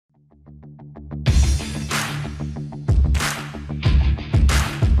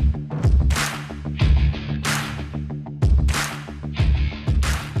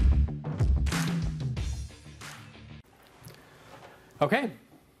Okay,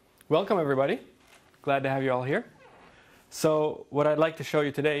 welcome everybody. Glad to have you all here. So what I'd like to show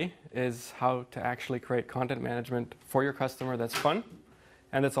you today is how to actually create content management for your customer that's fun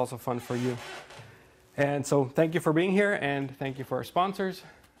and that's also fun for you. And so thank you for being here, and thank you for our sponsors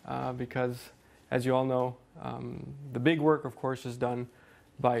because as you all know, the big work of course is done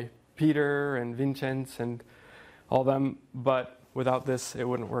by Peter and Vincenz and all them, but without this it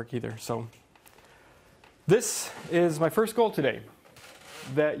wouldn't work either. So this is my first goal today,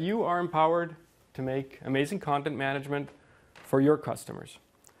 that you are empowered to make amazing content management for your customers.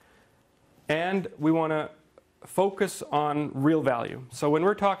 And we want to focus on real value. So when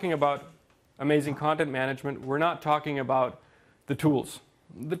we're talking about amazing content management, we're not talking about the tools.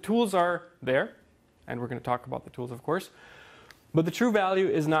 The tools are there, and we're going to talk about the tools of course, but the true value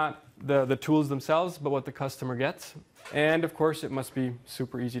is not the tools themselves, but what the customer gets. And of course it must be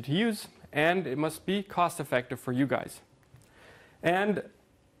super easy to use, and it must be cost effective for you guys. And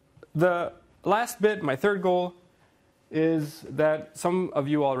the last bit, my third goal, is that some of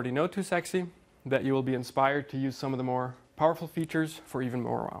you already know TooSexy, that you will be inspired to use some of the more powerful features for even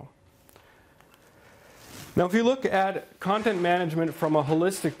more wow. Now if you look at content management from a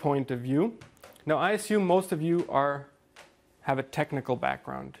holistic point of view, now I assume most of you have a technical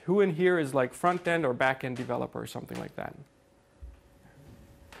background. Who in here is like front-end or back-end developer or something like that?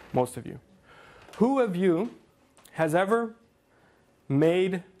 Most of you. Who of you has ever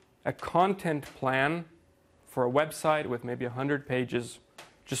made a content plan for a website with maybe 100 pages,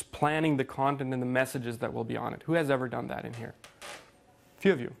 just planning the content and the messages that will be on it? Who has ever done that in here? A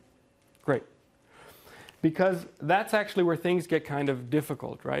few of you. Great. Because that's actually where things get kind of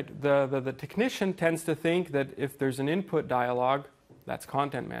difficult, right? The technician tends to think that if there's an input dialog, that's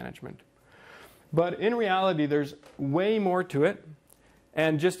content management. But in reality, there's way more to it,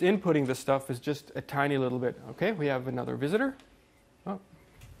 and just inputting the stuff is just a tiny little bit. Okay, we have another visitor.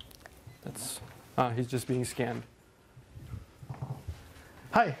 Oh, he's just being scanned.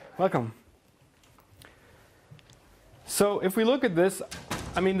 Hi, welcome. So if we look at this,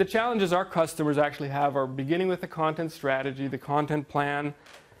 I mean, the challenges our customers actually have are beginning with the content strategy, the content plan,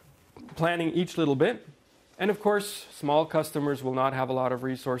 planning each little bit. And of course, small customers will not have a lot of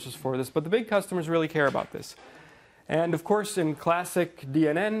resources for this, but the big customers really care about this. And of course, in classic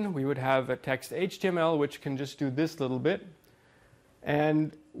DNN, we would have a text HTML, which can just do this little bit.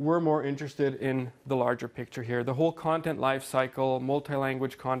 And we're more interested in the larger picture here, the whole content lifecycle,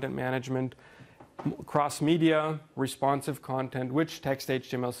 multi-language content management, cross-media, responsive content, which text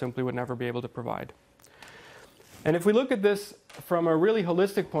HTML simply would never be able to provide. And if we look at this from a really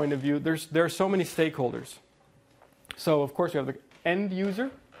holistic point of view, there are so many stakeholders. So of course we have the end user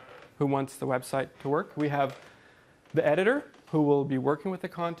who wants the website to work. We have the editor who will be working with the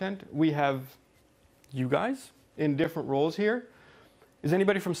content. We have you guys in different roles here. Is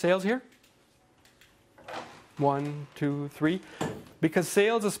anybody from sales here? 1, 2, 3. Because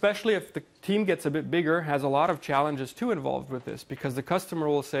sales, especially if the team gets a bit bigger, has a lot of challenges too involved with this, because the customer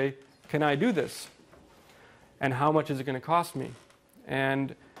will say, can I do this? And how much is it going to cost me?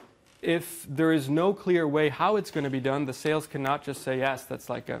 And if there is no clear way how it's going to be done, the sales cannot just say, yes,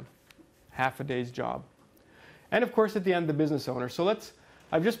 that's like a half a day's job. And of course, at the end, the business owner. So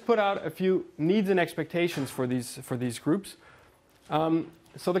I've just put out a few needs and expectations for these groups.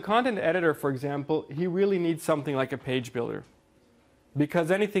 So the content editor, for example, he really needs something like a page builder,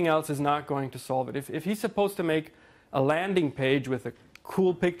 because anything else is not going to solve it. If he's supposed to make a landing page with a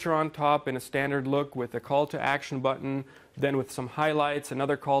cool picture on top in a standard look with a call to action button, then with some highlights,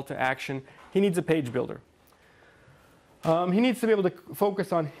 another call to action, he needs a page builder. He needs to be able to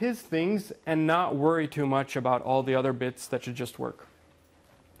focus on his things and not worry too much about all the other bits that should just work.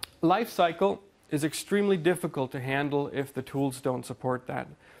 Lifecycle is extremely difficult to handle if the tools don't support that.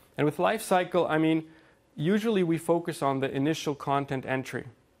 And with lifecycle, I mean, usually we focus on the initial content entry.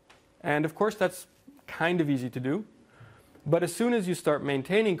 And of course that's kind of easy to do. But as soon as you start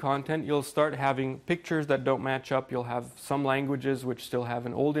maintaining content, you'll start having pictures that don't match up. You'll have some languages which still have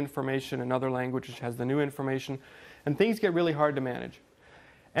an old information, another language which has the new information, and things get really hard to manage.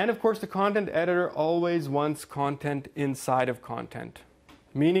 And of course the content editor always wants content inside of content.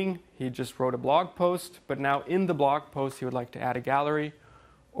 Meaning he just wrote a blog post, but now in the blog post he would like to add a gallery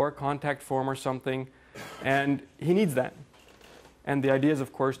or a contact form or something. And he needs that. And the idea is,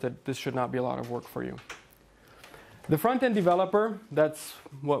 of course, that this should not be a lot of work for you. The front-end developer, that's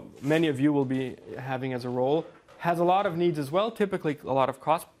what many of you will be having as a role, has a lot of needs as well, typically a lot of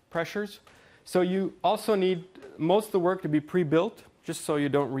cost pressures. So you also need most of the work to be pre-built, just so you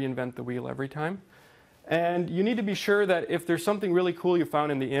don't reinvent the wheel every time. And you need to be sure that if there's something really cool you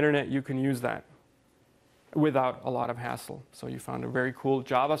found in the internet, you can use that. without a lot of hassle. So you found a very cool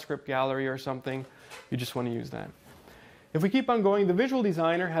JavaScript gallery or something, you just want to use that. If we keep on going, the visual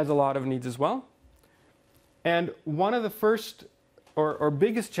designer has a lot of needs as well. And one of the first or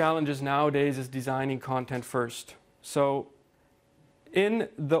biggest challenges nowadays is designing content first. So in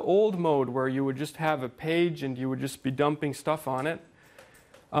the old mode where you would just have a page and you would just be dumping stuff on it,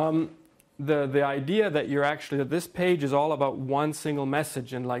 the idea that that this page is all about one single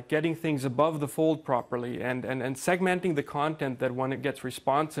message and like getting things above the fold properly and segmenting the content that when it gets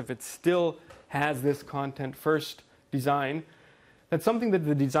responsive, it still has this content first design. That's something that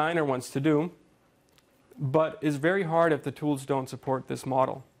the designer wants to do, but is very hard if the tools don't support this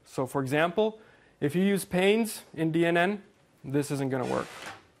model. So for example, if you use panes in DNN, this isn't going to work.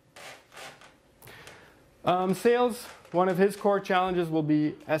 Sales, one of his core challenges will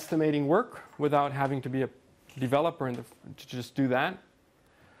be estimating work without having to be a developer to just do that.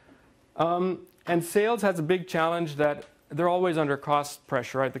 And sales has a big challenge that they're always under cost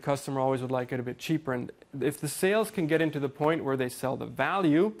pressure, right? The customer always would like it a bit cheaper. And if the sales can get into the point where they sell the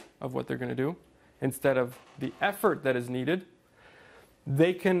value of what they're going to do instead of the effort that is needed,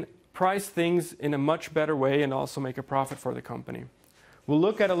 they can price things in a much better way and also make a profit for the company. We'll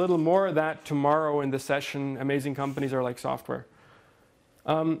look at a little more of that tomorrow in the session, Amazing Companies Are Like Software.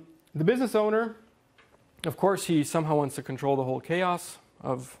 The business owner, of course, he somehow wants to control the whole chaos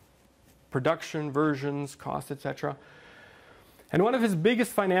of production, versions, cost, etc. And one of his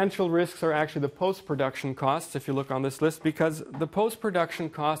biggest financial risks are actually the post-production costs, if you look on this list, because the post-production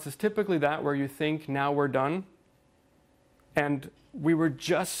cost is typically that where you think, now we're done, and we were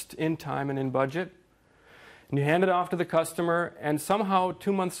just in time and in budget. And you hand it off to the customer, and somehow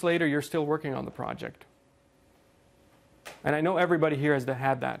 2 months later, you're still working on the project. And I know everybody here has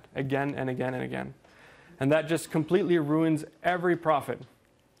had that again and again and again. And that just completely ruins every profit.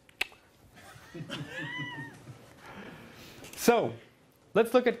 So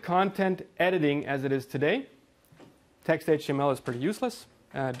let's look at content editing as it is today. Text HTML is pretty useless.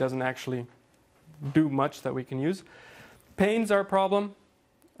 It doesn't actually do much that we can use. Panes are a problem.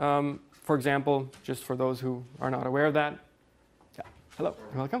 For example, just for those who are not aware of that. Yeah. Hello,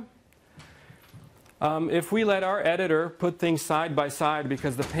 welcome. If we let our editor put things side by side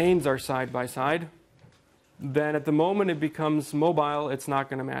because the panes are side by side, then at the moment it becomes mobile, it's not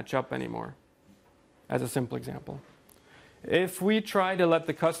going to match up anymore, as a simple example. If we try to let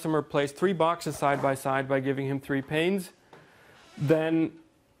the customer place 3 boxes side by giving him 3 panes, then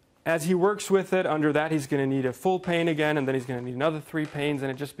as he works with it, under that he's going to need a full pane again, and then he's going to need another 3 panes, and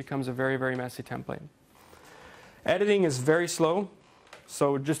it just becomes a very, very messy template. Editing is very slow,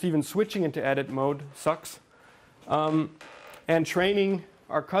 so just even switching into edit mode sucks. And training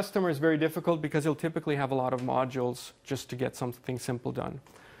our customer is very difficult because he'll typically have a lot of modules just to get something simple done.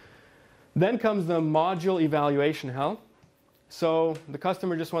 Then comes the module evaluation hell. So the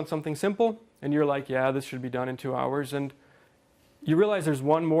customer just wants something simple, and you're like, yeah, this should be done in 2 hours. And you realize there's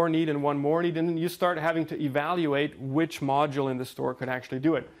one more need, and then you start having to evaluate which module in the store could actually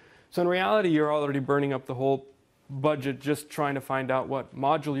do it. So in reality, you're already burning up the whole budget just trying to find out what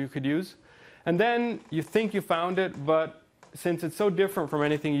module you could use. And then you think you found it, but since it's so different from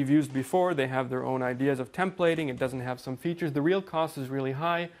anything you've used before, they have their own ideas of templating, it doesn't have some features, the real cost is really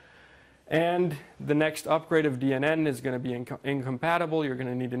high. And the next upgrade of DNN is going to be incompatible. You're going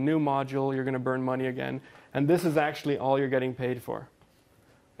to need a new module. You're going to burn money again. And this is actually all you're getting paid for.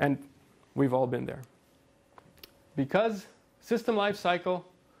 And we've all been there. Because system life cycle,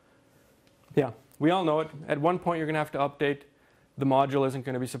 yeah, we all know it. At one point, you're going to have to update. The module isn't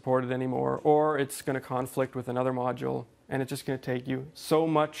going to be supported anymore, or it's going to conflict with another module. And it's just going to take you so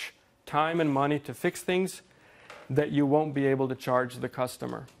much time and money to fix things that you won't be able to charge the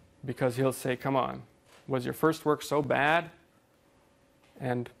customer. Because he'll say, come on, was your first work so bad?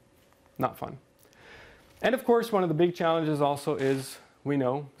 And not fun. And of course, one of the big challenges also is we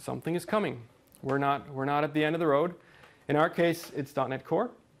know something is coming. We're not at the end of the road. In our case, it's .NET Core.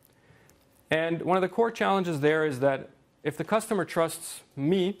 And one of the core challenges there is that if the customer trusts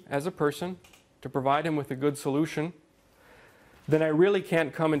me as a person to provide him with a good solution, then I really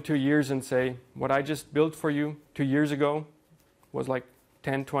can't come in 2 years and say, what I just built for you 2 years ago was like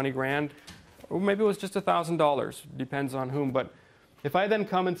 10, 20 grand, or maybe it was just $1,000, depends on whom. But if I then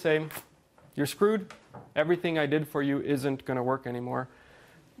come and say, you're screwed, everything I did for you isn't going to work anymore,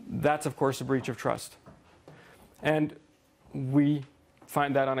 that's of course a breach of trust. And we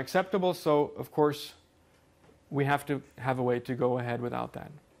find that unacceptable, so of course we have to have a way to go ahead without that.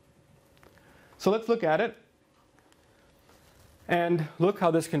 So let's look at it and look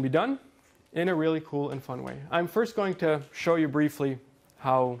how this can be done in a really cool and fun way. I'm first going to show you briefly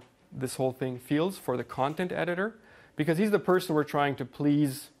how this whole thing feels for the content editor, because he's the person we're trying to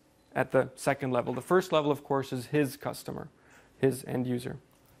please at the second level. The first level, of course, is his customer, his end user.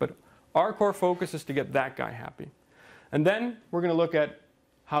 But our core focus is to get that guy happy. And then we're going to look at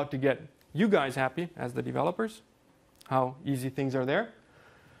how to get you guys happy as the developers, how easy things are there.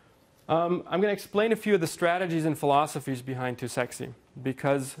 I'm going to explain a few of the strategies and philosophies behind tinyMCE,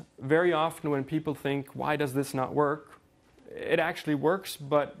 because very often when people think, why does this not work? It actually works,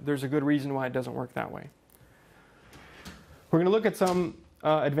 but there's a good reason why it doesn't work that way. We're going to look at some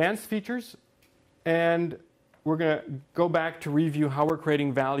advanced features, and we're going to go back to review how we're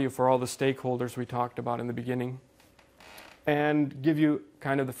creating value for all the stakeholders we talked about in the beginning, and give you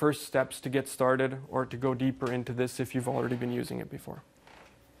kind of the first steps to get started or to go deeper into this if you've already been using it before.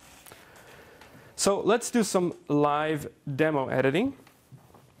 So let's do some live demo editing.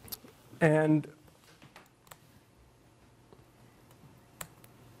 And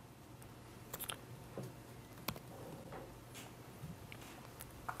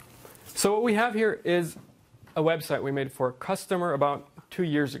so what we have here is a website we made for a customer about 2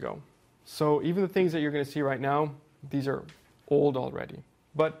 years ago. So even the things that you're going to see right now, these are old already.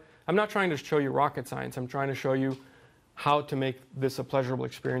 But I'm not trying to show you rocket science. I'm trying to show you how to make this a pleasurable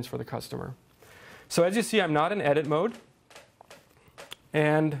experience for the customer. So as you see, I'm not in edit mode.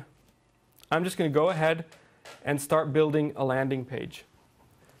 And I'm just going to go ahead and start building a landing page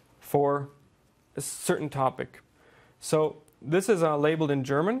for a certain topic. So this is labeled in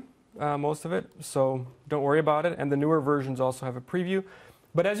German, most of it, so don't worry about it. And the newer versions also have a preview.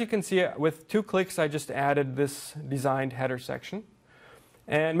 But as you can see, with 2 clicks, I just added this designed header section.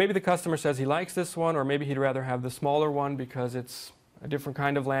 And maybe the customer says he likes this one, or maybe he'd rather have the smaller one because it's a different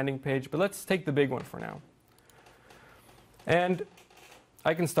kind of landing page. But let's take the big one for now. And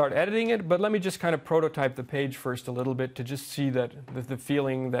I can start editing it, but let me just kind of prototype the page first a little bit to just see that the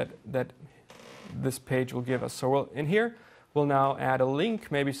feeling that this page will give us. So in here, we'll now add a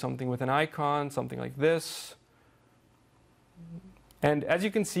link, maybe something with an icon, something like this. And as you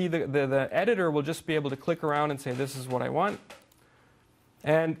can see, the editor will just be able to click around and say, this is what I want.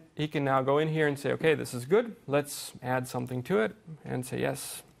 And he can now go in here and say, OK, this is good. Let's add something to it and say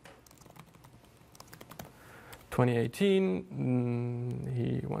yes. 2018,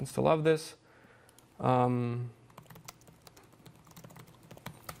 he wants to love this.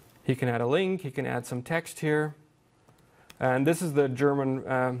 He can add a link. He can add some text here. And this is the German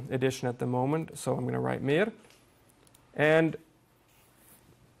edition at the moment. So I'm going to write mehr. And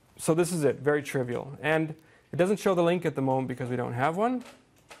so this is it, very trivial. And it doesn't show the link at the moment because we don't have one.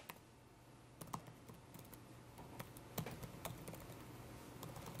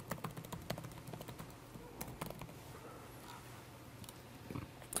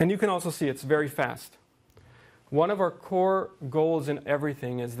 And you can also see it's very fast. One of our core goals in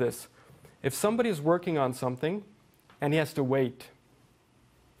everything is this. If somebody is working on something and he has to wait,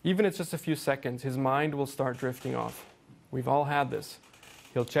 even if it's just a few seconds, his mind will start drifting off. We've all had this.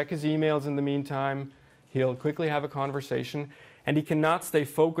 He'll check his emails in the meantime. He'll quickly have a conversation. And he cannot stay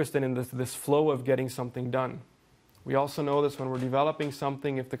focused and in this flow of getting something done. We also know this when we're developing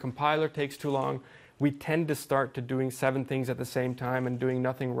something. If the compiler takes too long, we tend to start to doing 7 things at the same time and doing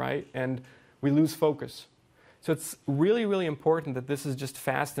nothing right. And we lose focus. So it's really, really important that this is just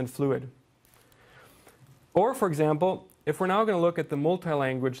fast and fluid. Or, for example, if we're now going to look at the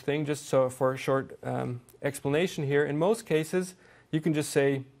multi-language thing, just so for a short explanation here, in most cases, you can just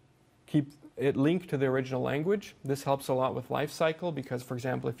say, keep it linked to the original language. This helps a lot with lifecycle because, for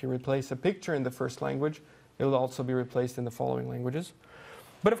example, if you replace a picture in the first language, it'll also be replaced in the following languages.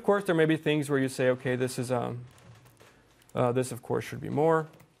 But of course, there may be things where you say, okay, this is this of course should be more,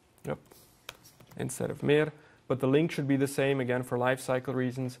 yep, instead of mehr. But the link should be the same again for lifecycle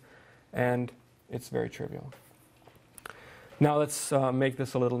reasons, and it's very trivial. Now let's make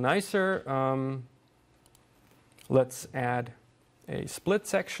this a little nicer. Let's add a split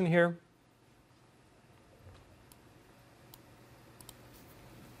section here.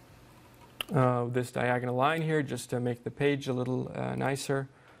 This diagonal line here just to make the page a little nicer.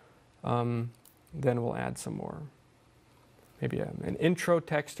 Then we'll add some more, maybe an intro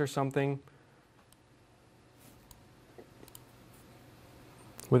text or something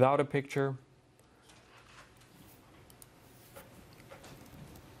without a picture.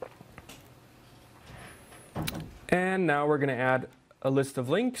 And now we're going to add a list of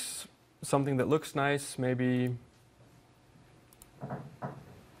links, something that looks nice, maybe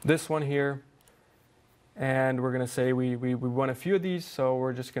this one here. And we're going to say we want a few of these, so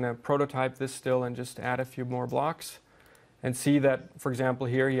we're just going to prototype this still and just add a few more blocks and see that, for example,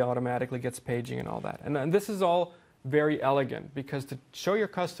 here he automatically gets paging and all that. And this is all very elegant, because to show your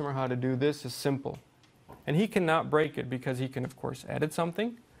customer how to do this is simple. And he cannot break it because he can, of course, edit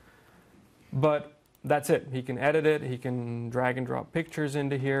something. But that's it. He can edit it. He can drag and drop pictures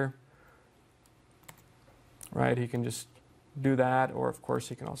into here. Right? He can just do that. Or, of course,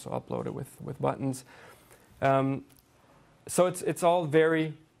 he can also upload it with buttons. So it's all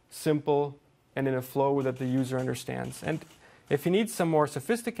very simple and in a flow that the user understands. And if you need some more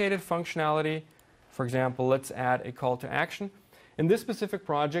sophisticated functionality, for example, let's add a call to action. In this specific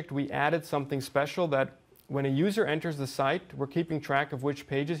project, we added something special that when a user enters the site, we're keeping track of which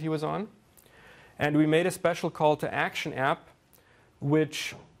pages he was on. And we made a special call to action app,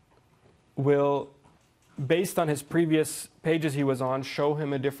 which will, based on his previous pages he was on, show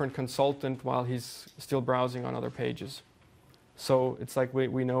him a different consultant while he's still browsing on other pages. So it's like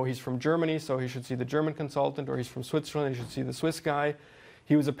we know he's from Germany, so he should see the German consultant, or he's from Switzerland, he should see the Swiss guy.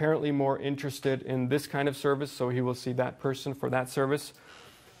 He was apparently more interested in this kind of service, so he will see that person for that service.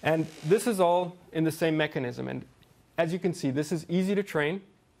 And this is all in the same mechanism. And as you can see, this is easy to train.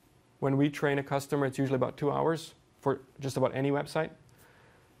 When we train a customer, it's usually about 2 hours for just about any website.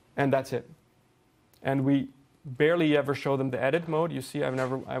 And that's it. And we barely ever show them the edit mode. You see, I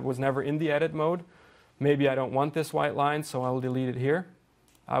was never in the edit mode. Maybe I don't want this white line, so I'll delete it here.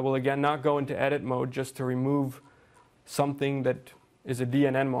 I will again not go into edit mode just to remove something that is a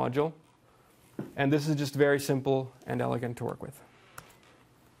DNN module. And this is just very simple and elegant to work with.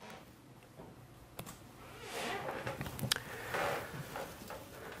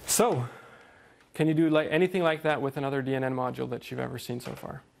 So, can you do anything like that with another DNN module that you've ever seen so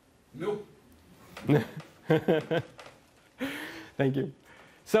far? Nope. Thank you.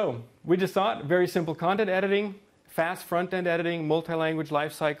 So, we just saw it. Very simple content editing, fast front-end editing, multi-language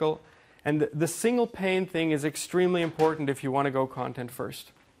lifecycle. And the single pane thing is extremely important if you want to go content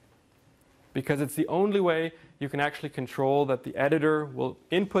first. Because it's the only way you can actually control that the editor will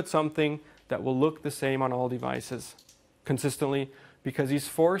input something that will look the same on all devices consistently, because he's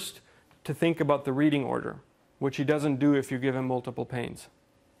forced to think about the reading order, which he doesn't do if you give him multiple panes.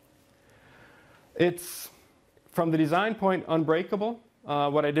 It's, from the design point, unbreakable.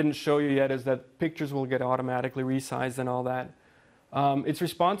 What I didn't show you yet is that pictures will get automatically resized and all that. It's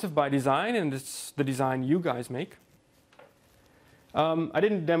responsive by design, and it's the design you guys make. I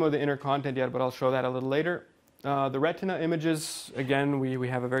didn't demo the inner content yet, but I'll show that a little later. The retina images, again, we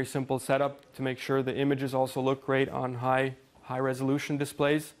have a very simple setup to make sure the images also look great on high resolution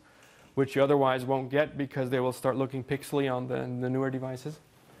displays, which you otherwise won't get because they will start looking pixely on the newer devices.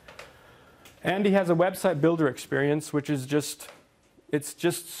 And he has a website builder experience, which is it's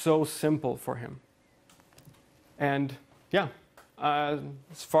just so simple for him. And yeah, as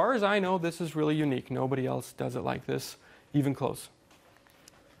far as I know, this is really unique. Nobody else does it like this, even close.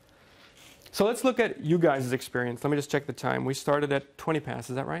 So let's look at you guys' experience. Let me just check the time. We started at 20 past,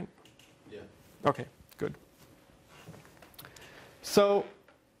 is that right? Yeah. Okay, good. So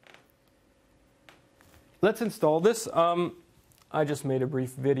let's install this. I just made a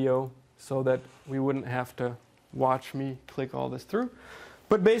brief video so that we wouldn't have to watch me click all this through.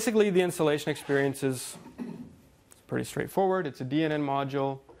 But basically, the installation experience is pretty straightforward. It's a DNN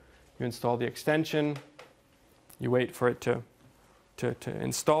module. You install the extension. You wait for it to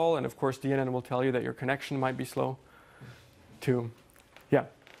install. And of course, DNN will tell you that your connection might be slow. Yeah,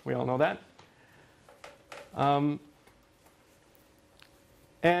 we all know that.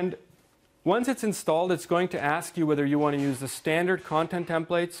 And once it's installed, it's going to ask you whether you want to use the standard content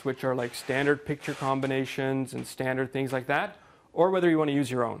templates, which are like standard picture combinations and standard things like that, or whether you want to use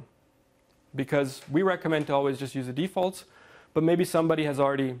your own. Because we recommend to always just use the defaults, but maybe somebody has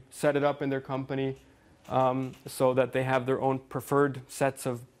already set it up in their company so that they have their own preferred sets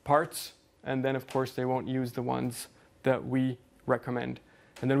of parts, and then of course they won't use the ones that we recommend.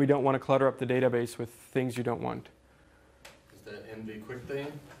 And then we don't want to clutter up the database with things you don't want. Is that NV quick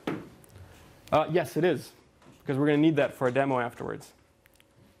thing? Yes, it is, because we're going to need that for a demo afterwards.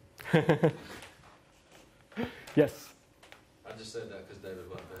 Yes? I just said that because David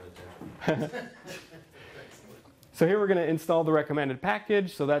wasn't paying attention. So here we're going to install the recommended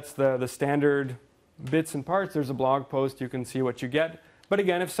package. So that's the standard bits and parts. There's a blog post. You can see what you get. But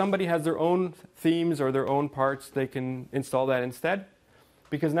again, if somebody has their own themes or their own parts, they can install that instead.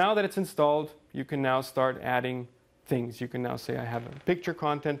 Because now that it's installed, you can now start adding things. You can now say I have a picture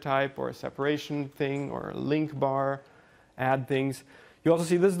content type or a separation thing or a link bar, add things. You also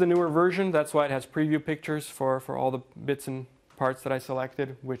see this is the newer version. That's why it has preview pictures for all the bits and parts that I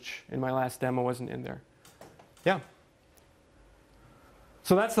selected, which in my last demo wasn't in there. Yeah.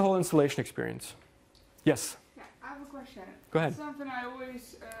 So that's the whole installation experience. Yes? Yeah, I have a question. Go ahead. Something I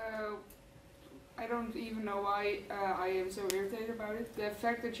always I don't even know why I am so irritated about it. The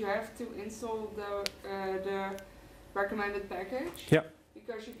fact that you have to install the recommended package. Yeah.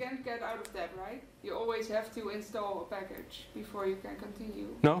 Because you can't get out of that, right? You always have to install a package before you can continue.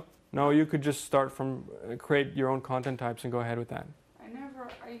 No, you could just start from create your own content types and go ahead with that. I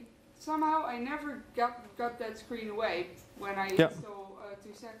never got that screen away when I install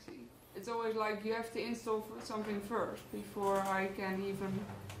Too Sexy. It's always like you have to install something first before I can even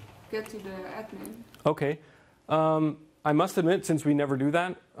get to the admin. Okay. I must admit, since we never do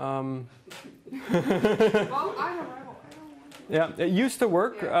that. Well, I don't want to. Yeah, it used to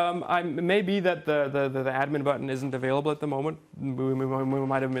work. Yeah. Maybe that the admin button isn't available at the moment. We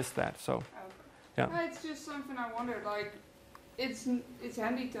might have missed that. So, okay. Yeah. It's just something I wondered. Like, it's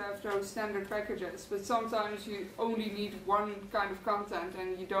handy to have those standard packages, but sometimes you only need one kind of content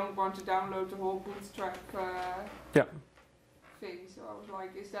and you don't want to download the whole Bootstrap thing. So I was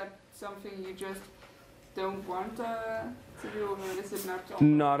like, is that something you just don't want to do, or is it not?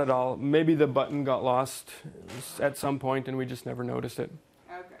 Not at all. Maybe the button got lost at some point and we just never noticed it.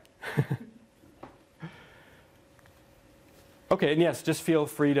 Okay. Okay, and yes, just feel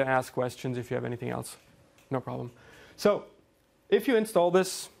free to ask questions if you have anything else. No problem. So, if you install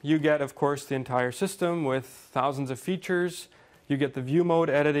this, you get, of course, the entire system with thousands of features. You get the view mode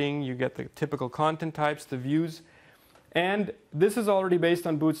editing, you get the typical content types, the views. And this is already based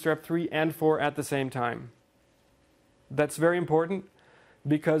on Bootstrap 3 and 4 at the same time. That's very important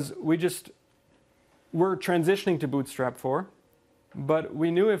because we're transitioning to Bootstrap 4. But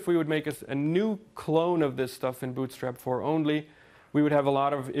we knew if we would make a new clone of this stuff in Bootstrap 4 only, we would have a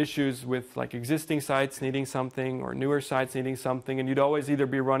lot of issues with like existing sites needing something or newer sites needing something, and you'd always either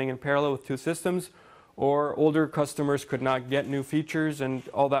be running in parallel with two systems, or older customers could not get new features and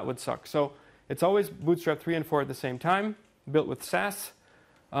all that would suck. So it's always Bootstrap 3 and 4 at the same time, built with Sass.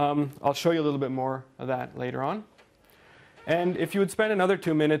 I'll show you a little bit more of that later on. And if you would spend another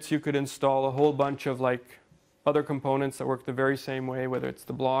 2 minutes, you could install a whole bunch of like other components that work the very same way, whether it's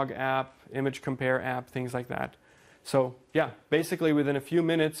the blog app, image compare app, things like that. So yeah, basically within a few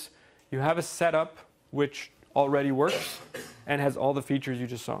minutes, you have a setup which already works and has all the features you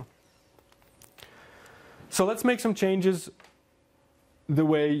just saw. So let's make some changes the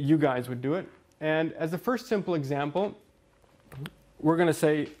way you guys would do it. And as the first simple example, we're going to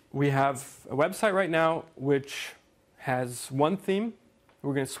say we have a website right now which has one theme.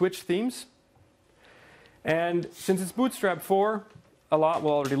 We're going to switch themes. And since it's Bootstrap 4, a lot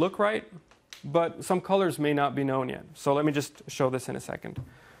will already look right, but some colors may not be known yet. So let me just show this in a second.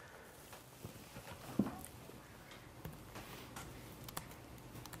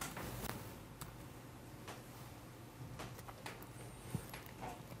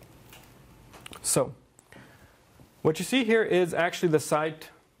 So what you see here is actually the site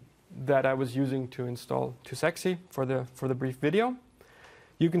that I was using to install Too Sexy for the brief video.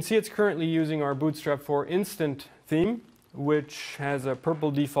 You can see it's currently using our Bootstrap 4 Instant theme, which has a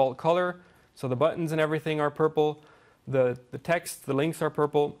purple default color. So the buttons and everything are purple, the text, the links are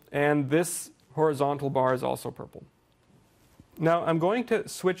purple, and this horizontal bar is also purple. Now I'm going to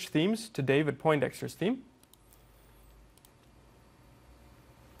switch themes to David Poindexter's theme.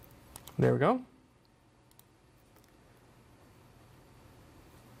 There we go.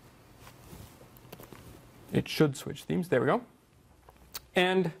 It should switch themes. There we go.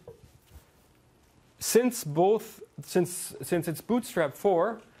 And since it's Bootstrap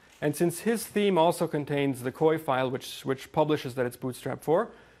 4, and since his theme also contains the Koi file, which publishes that it's Bootstrap 4,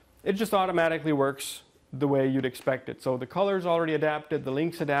 it just automatically works the way you'd expect it. So the color's already adapted, the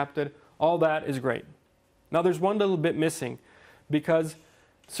link's adapted, all that is great. Now there's one little bit missing, because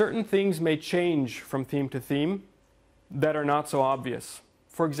certain things may change from theme to theme that are not so obvious.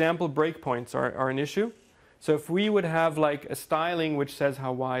 For example, breakpoints are an issue. So if we would have like a styling which says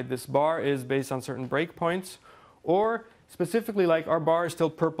how wide this bar is based on certain breakpoints, or specifically like our bar is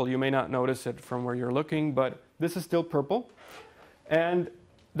still purple, you may not notice it from where you're looking, but this is still purple. And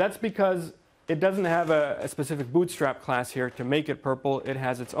that's because it doesn't have a specific Bootstrap class here to make it purple. It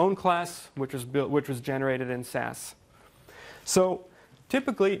has its own class which was generated in Sass. So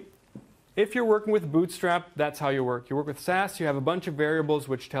typically, if you're working with Bootstrap, that's how you work. You work with Sass, you have a bunch of variables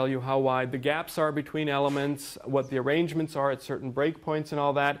which tell you how wide the gaps are between elements, what the arrangements are at certain breakpoints and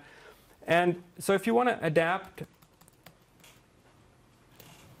all that. And so if you want to adapt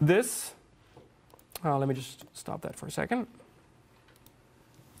this, let me just stop that for a second.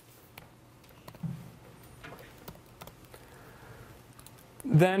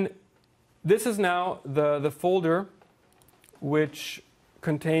 Then this is now the folder which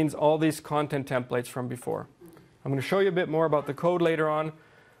contains all these content templates from before. I'm going to show you a bit more about the code later on,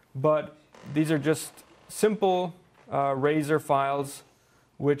 but these are just simple Razor files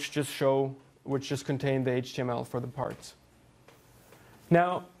which just contain the HTML for the parts.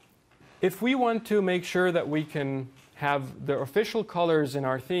 Now, if we want to make sure that we can have the official colors in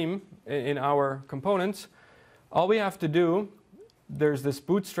our theme, in our components, all we have to do, there's this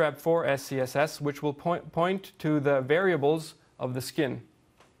bootstrap for SCSS, which will point to the variables of the skin.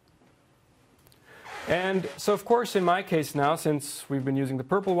 And so, of course, in my case now, since we've been using the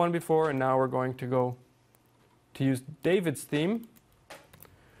purple one before, and now we're going to go to use David's theme,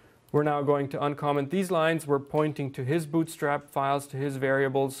 we're now going to uncomment these lines. We're pointing to his bootstrap files, to his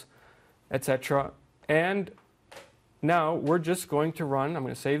variables, etc. And now we're just going to run, I'm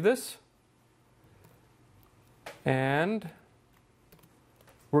going to save this, and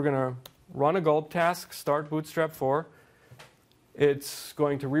we're going to run a gulp task, start bootstrap 4. It's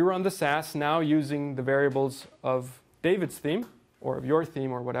going to rerun the Sass, now using the variables of David's theme, or of your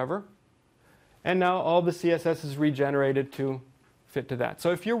theme, or whatever. And now all the CSS is regenerated to fit to that.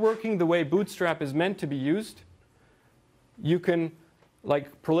 So if you're working the way Bootstrap is meant to be used, you can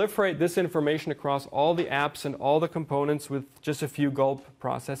proliferate this information across all the apps and all the components with just a few gulp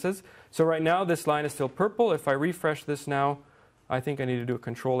processes. So right now this line is still purple. If I refresh this now, I think I need to do a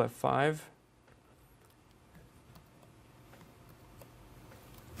Control F5.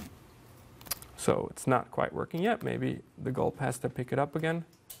 So it's not quite working yet. Maybe the gulp has to pick it up again.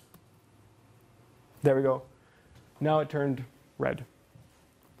 There we go. Now it turned red.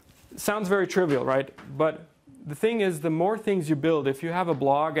 Sounds very trivial, right? But the thing is, the more things you build, if you have a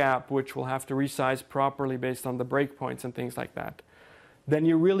blog app which will have to resize properly based on the breakpoints and things like that, then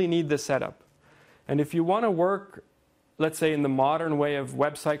you really need this setup. And if you want to work, let's say, in the modern way of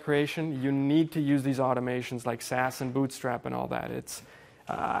website creation, you need to use these automations like Sass and Bootstrap and all that.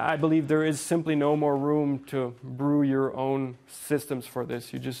 I believe there is simply no more room to brew your own systems for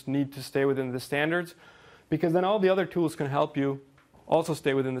this. You just need to stay within the standards, because then all the other tools can help you also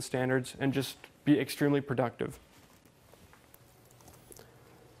stay within the standards and just be extremely productive.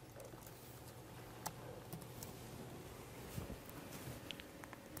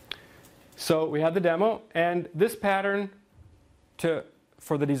 So we had the demo, and this pattern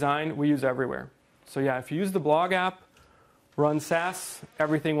for the design we use everywhere. So yeah, if you use the blog app, run Sass,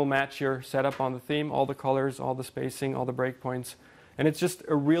 everything will match your setup on the theme, all the colors, all the spacing, all the breakpoints. And it's just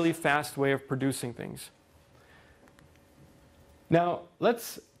a really fast way of producing things. Now,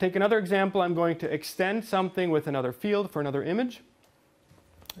 let's take another example. I'm going to extend something with another field for another image,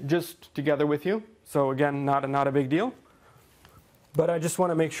 just together with you. So again, not a big deal. But I just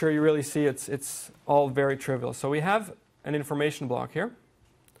want to make sure you really see it's all very trivial. So we have an information block here.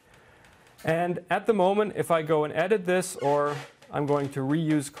 And at the moment, if I go and edit this, or I'm going to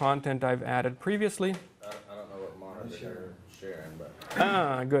reuse content I've added previously. I don't know what monitor you're sharing, but.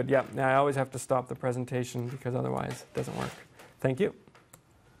 Ah, good. Yeah. Now I always have to stop the presentation because otherwise it doesn't work. Thank you.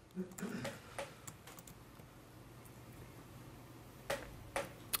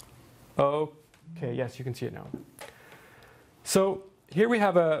 Okay. Yes, you can see it now. So here we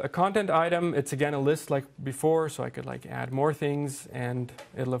have a content item. It's again a list like before, so I could add more things, and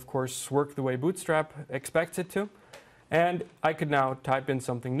it'll of course work the way Bootstrap expects it to. And I could now type in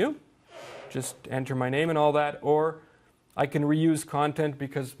something new, just enter my name and all that, or I can reuse content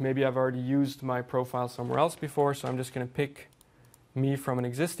because maybe I've already used my profile somewhere else before, so I'm just going to pick me from an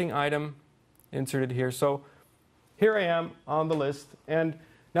existing item, insert it here. So here I am on the list, and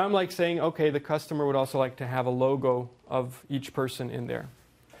now I'm saying, okay, the customer would also like to have a logo of each person in there.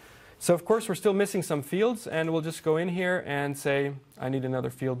 So of course we're still missing some fields, and we'll just go in here and say I need another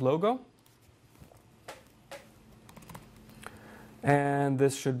field logo. And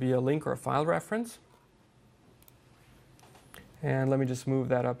this should be a link or a file reference. And let me just move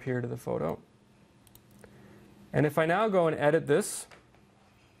that up here to the photo. And if I now go and edit this,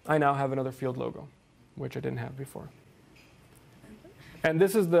 I now have another field logo, which I didn't have before. And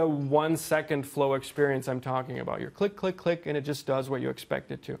this is the 1 second flow experience I'm talking about. You click, click, click, and it just does what you expect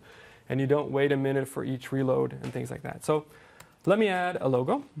it to. And you don't wait a minute for each reload and things like that. So let me add a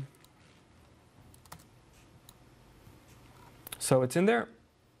logo. So it's in there.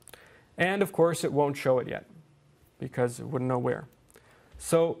 And of course, it won't show it yet because it wouldn't know where.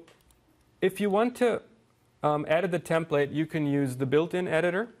 So if you want to edit the template, you can use the built-in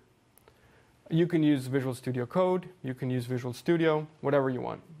editor. You can use Visual Studio Code. You can use Visual Studio, whatever you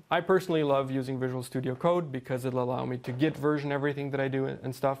want. I personally love using Visual Studio Code because it'll allow me to Git version everything that I do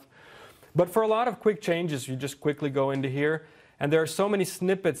and stuff. But for a lot of quick changes, you just quickly go into here. And there are so many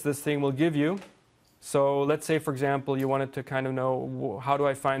snippets this thing will give you. So let's say, for example, you wanted to kind of know, how do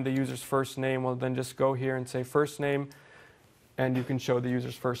I find the user's first name? Well, then just go here and say first name, and you can show the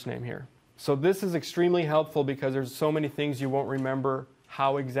user's first name here. So this is extremely helpful because there's so many things you won't remember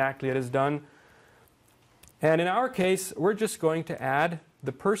how exactly it is done. And in our case, we're just going to add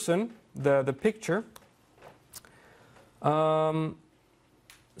the person, the picture. So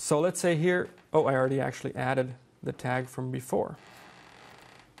let's say here, oh, I already actually added the tag from before.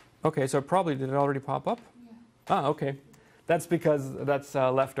 Okay, so probably, did it already pop up? Yeah. Ah, okay. That's because that's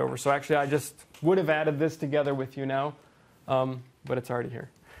leftover. So actually, I just would have added this together with you now, but it's already here.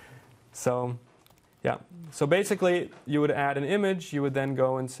 So, yeah. So basically, you would add an image. You would then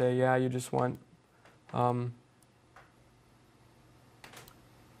go and say, yeah, you just want.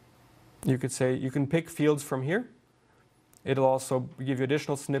 You could say you can pick fields from here. It'll also give you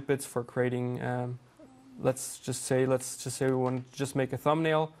additional snippets for creating. Let's just say we want to just make a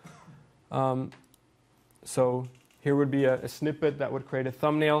thumbnail. So here would be a snippet that would create a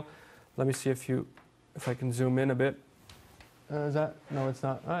thumbnail. Let me see if I can zoom in a bit. Is that? No, it's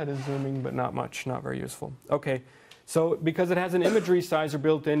not. It is zooming, but not much. Not very useful. Okay. So because it has an imagery sizer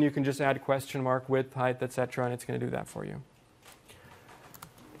built in, you can just add question mark, width, height, etc., and it's going to do that for you.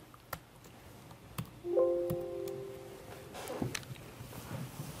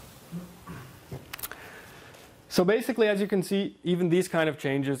 So basically, as you can see, even these kind of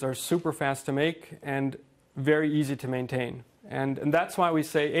changes are super fast to make and very easy to maintain. And that's why we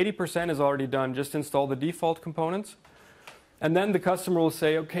say 80% is already done. Just install the default components. And then the customer will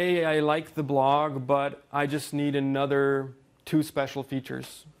say, okay, I like the blog, but I just need another 2 special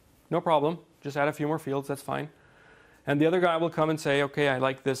features. No problem. Just add a few more fields. That's fine. And the other guy will come and say, okay, I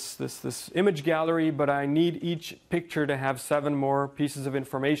like this image gallery, but I need each picture to have 7 more pieces of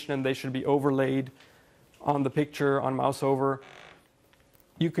information, and they should be overlaid on the picture, on mouse over.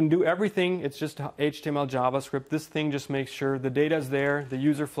 You can do everything. It's just HTML, JavaScript. This thing just makes sure the data is there, the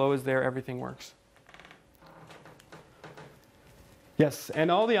user flow is there, everything works. Yes, and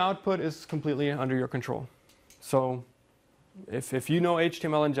all the output is completely under your control. So if you know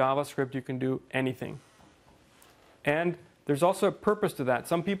HTML and JavaScript, you can do anything. And there's also a purpose to that.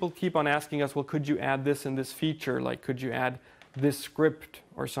 Some people keep on asking us, well, could you add this and this feature? Like, could you add this script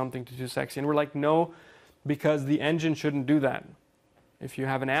or something to do sexy? And we're like, no, because the engine shouldn't do that. If you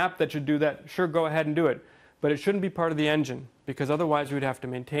have an app that should do that, sure, go ahead and do it. But it shouldn't be part of the engine, because otherwise we would have to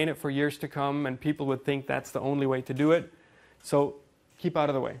maintain it for years to come, and people would think that's the only way to do it. So keep out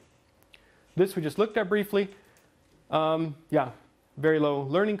of the way. This we just looked at briefly. Yeah, very low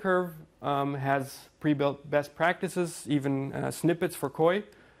learning curve, has pre-built best practices, even snippets for Koi.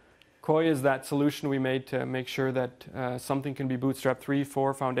 Koi is that solution we made to make sure that something can be Bootstrap 3,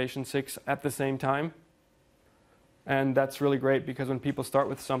 4, Foundation 6 at the same time. And that's really great because when people start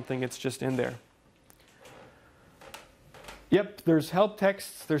with something, it's just in there. Yep, there's help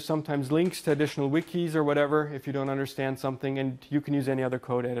texts. There's sometimes links to additional wikis or whatever if you don't understand something. And you can use any other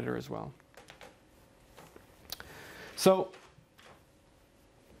code editor as well. So,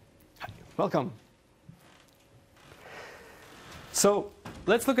 welcome. So,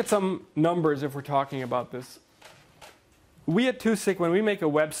 let's look at some numbers if we're talking about this. We at wysiwyg, when we make a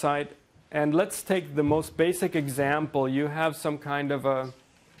website, and let's take the most basic example. You have some kind of a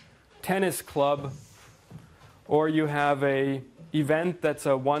tennis club, or you have an event that's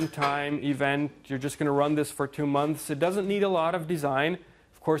a one-time event. You're just going to run this for 2 months. It doesn't need a lot of design.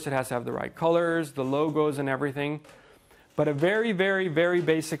 Of course, it has to have the right colors, the logos, and everything. But a very, very, very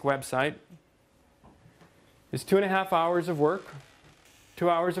basic website is 2.5 hours of work, 2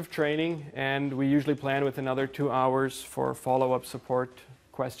 hours of training, and we usually plan with another 2 hours for follow-up support,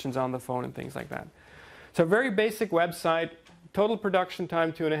 questions on the phone, and things like that. So a very basic website, total production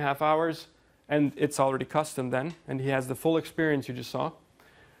time 2.5 hours, and it's already custom then, and he has the full experience you just saw.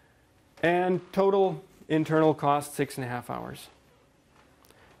 And total internal cost 6.5 hours.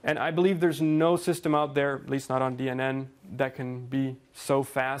 And I believe there's no system out there, at least not on DNN, that can be so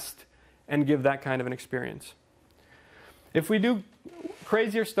fast and give that kind of an experience. If we do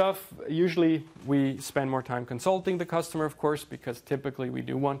crazier stuff, usually we spend more time consulting the customer, of course, because typically we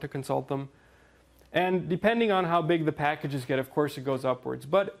do want to consult them. And depending on how big the packages get, of course, it goes upwards.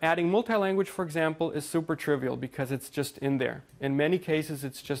 But adding multi-language, for example, is super trivial because it's just in there. In many cases,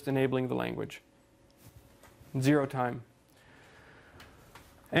 it's just enabling the language. 0 time.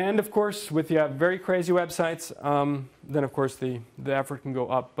 And of course, with you have very crazy websites, then of course the effort can go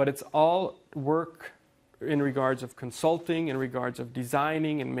up. But it's all work in regards of consulting, in regards of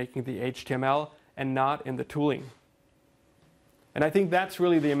designing and making the HTML, and not in the tooling. And I think that's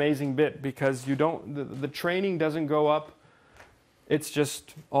really the amazing bit, because you don't, the training doesn't go up. It's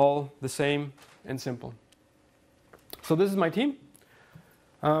just all the same and simple. So this is my team.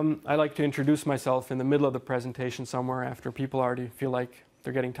 I like to introduce myself in the middle of the presentation somewhere after people already feel like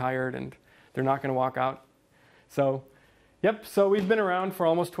they're getting tired and they're not going to walk out. So, yep, so we've been around for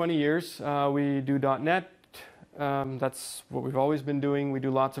almost 20 years. We do .NET. That's what we've always been doing. We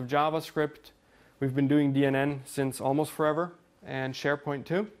do lots of JavaScript. We've been doing DNN since almost forever, and SharePoint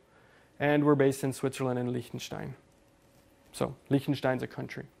too. And we're based in Switzerland and Liechtenstein. So Liechtenstein's a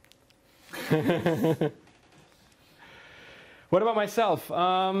country. What about myself?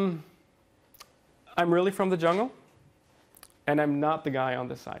 I'm really from the jungle, and I'm not the guy on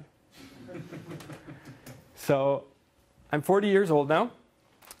this side. So I'm 40 years old now.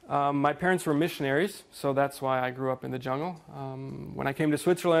 My parents were missionaries, so that's why I grew up in the jungle. When I came to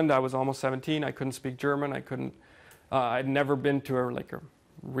Switzerland, I was almost 17. I couldn't speak German. I'd never been to a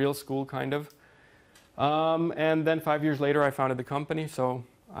real school, kind of. And then 5 years later, I founded the company. So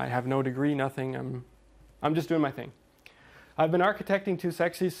I have no degree, nothing. I'm just doing my thing. I've been architecting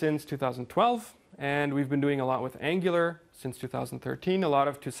 2Sexy since 2012, and we've been doing a lot with Angular since 2013. A lot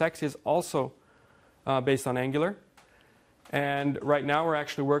of 2Sexy is also based on Angular. And right now we're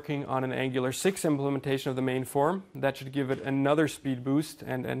actually working on an Angular 6 implementation of the main form. That should give it another speed boost,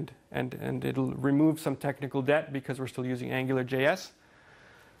 and it'll remove some technical debt because we're still using AngularJS.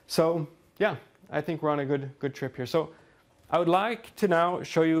 So yeah, I think we're on a good trip here. So I would like to now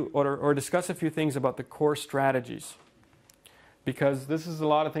show you or discuss a few things about the core strategies, because this is a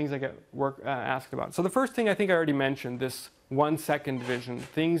lot of things I get asked about. So the first thing I think I already mentioned, this 1 second vision.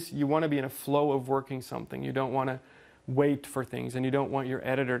 Things you want to be in a flow of working something. You don't want to wait for things, and you don't want your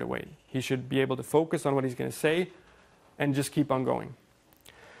editor to wait. He should be able to focus on what he's going to say and just keep on going.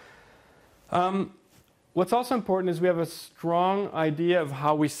 What's also important is we have a strong idea of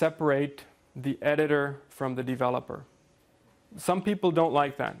how we separate the editor from the developer. Some people don't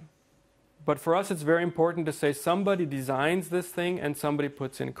like that. But for us, it's very important to say somebody designs this thing and somebody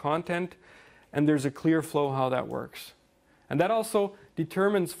puts in content, and there's a clear flow how that works. And that also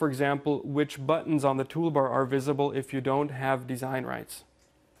determines, for example, which buttons on the toolbar are visible if you don't have design rights.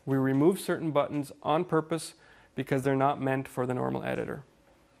 We remove certain buttons on purpose because they're not meant for the normal editor.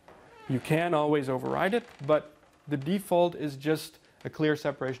 You can always override it, but the default is just a clear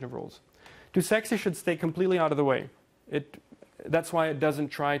separation of roles. 2Sexy should stay completely out of the way. That's why it doesn't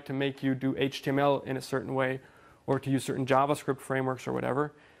try to make you do HTML in a certain way or to use certain JavaScript frameworks or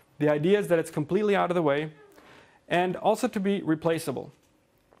whatever. The idea is that it's completely out of the way, and also to be replaceable.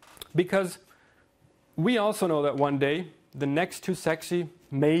 Because we also know that one day the next 2Sexy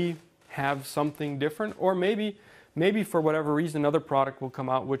may have something different, or maybe for whatever reason another product will come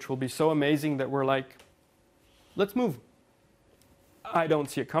out which will be so amazing that we're like, let's move. I don't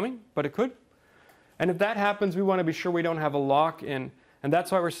see it coming, but it could. And if that happens, we want to be sure we don't have a lock-in. And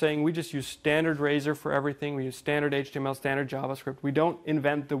that's why we're saying we just use standard Razor for everything. We use standard HTML, standard JavaScript. We don't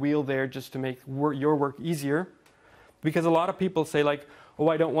invent the wheel there just to make your work easier. Because a lot of people say like, oh,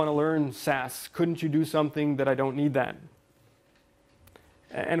 I don't want to learn Sass. Couldn't you do something that I don't need that?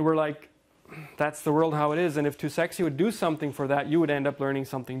 And we're like, that's the world how it is. And if 2Sexy would do something for that, you would end up learning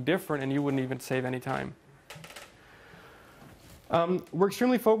something different and you wouldn't even save any time. We're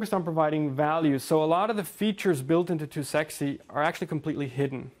extremely focused on providing value. So a lot of the features built into 2Sexy are actually completely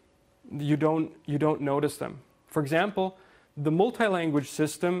hidden. You don't notice them. For example, the multi-language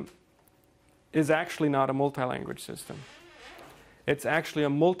system is actually not a multi-language system. It's actually a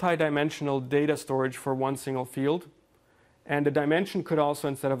multi-dimensional data storage for one single field. And a dimension could also,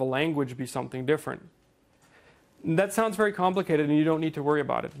 instead of a language, be something different. That sounds very complicated, and you don't need to worry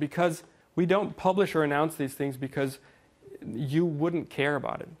about it, because we don't publish or announce these things because you wouldn't care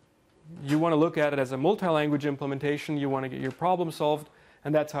about it. You want to look at it as a multi-language implementation. You want to get your problem solved,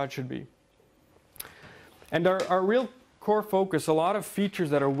 and that's how it should be. And our real core focus, a lot of features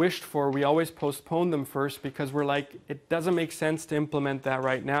that are wished for, we always postpone them first because we're like, it doesn't make sense to implement that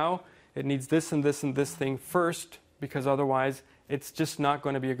right now. It needs this and this and this thing first, because otherwise it's just not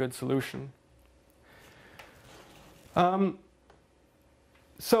going to be a good solution.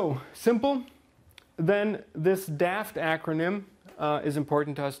 So simple. Then this DAFT acronym is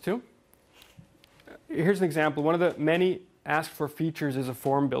important to us too. Here's an example. One of the many asked for features is a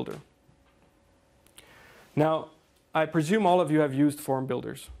form builder. Now, I presume all of you have used form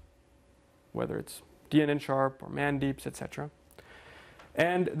builders, whether it's DNN Sharp or Mandeeps, etc.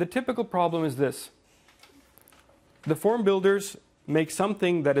 And the typical problem is this. The form builders make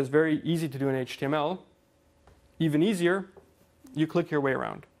something that is very easy to do in HTML even easier. You click your way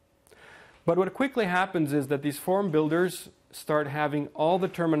around. But what quickly happens is that these form builders start having all the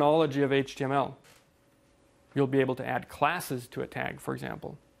terminology of HTML. You'll be able to add classes to a tag, for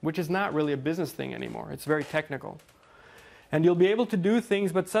example, which is not really a business thing anymore. It's very technical. And you'll be able to do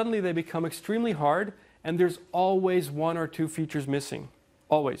things, but suddenly they become extremely hard, and there's always one or two features missing.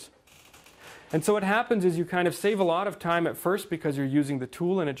 Always. And so what happens is you kind of save a lot of time at first because you're using the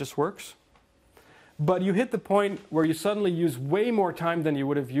tool and it just works. But you hit the point where you suddenly use way more time than you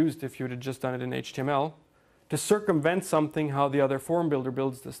would have used if you would have just done it in HTML to circumvent something how the other form builder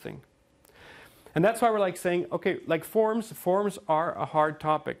builds this thing. And that's why we're like saying, okay, like forms are a hard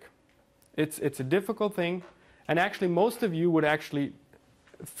topic. It's a difficult thing. And actually most of you would actually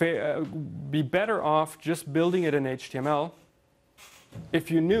be better off just building it in HTML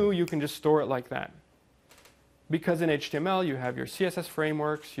if you knew you can just store it like that. Because in HTML you have your CSS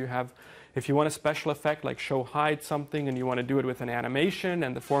frameworks, you have, if you want a special effect like show hide something and you want to do it with an animation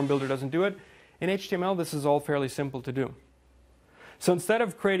and the form builder doesn't do it, in HTML this is all fairly simple to do. So instead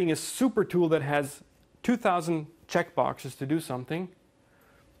of creating a super tool that has 2,000 checkboxes to do something,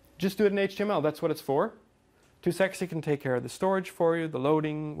 just do it in HTML. That's what it's for. TooSexy can take care of the storage for you, the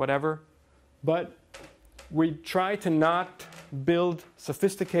loading, whatever. But we try to not build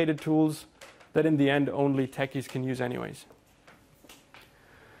sophisticated tools that in the end only techies can use anyways.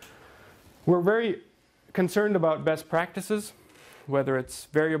 We're very concerned about best practices, whether it's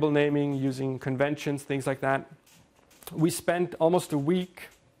variable naming, using conventions, things like that. We spent almost a week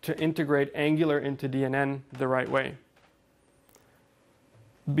to integrate Angular into DNN the right way.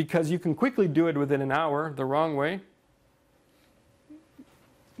 Because you can quickly do it within an hour the wrong way,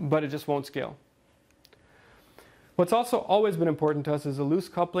 but it just won't scale. What's also always been important to us is a loose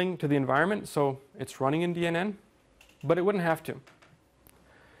coupling to the environment, so it's running in DNN, but it wouldn't have to.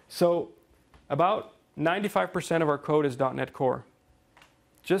 So about 95% of our code is .NET Core.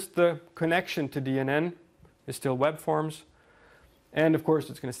 Just the connection to DNN is still web forms. And of course,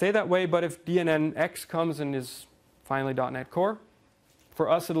 it's going to stay that way, but if DNNX comes and is finally .NET Core, for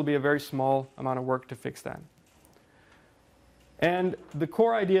us it'll be a very small amount of work to fix that. And the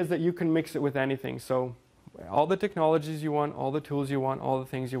core idea is that you can mix it with anything. So all the technologies you want, all the tools you want, all the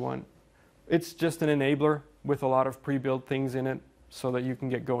things you want. It's just an enabler with a lot of pre-built things in it so that you can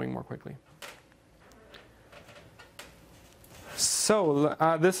get going more quickly.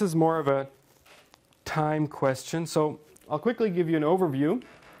 So this is more of a time question. So I'll quickly give you an overview.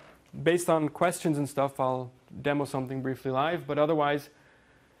 Based on questions and stuff, I'll demo something briefly live, but otherwise,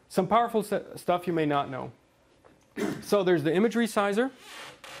 some powerful stuff you may not know. So there's the image resizer.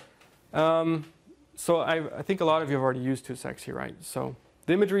 So I think a lot of you have already used TooSexy, right? So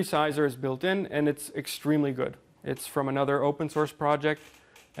the image resizer is built in, and it's extremely good. It's from another open source project,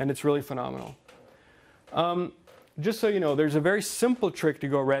 and it's really phenomenal. Just so you know, there's a very simple trick to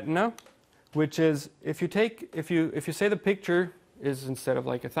Go Retina, which is if you say the picture is instead of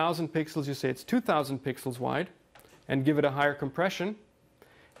like 1,000 pixels, you say it's 2,000 pixels wide, and give it a higher compression,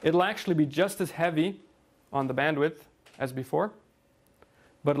 it'll actually be just as heavy on the bandwidth as before,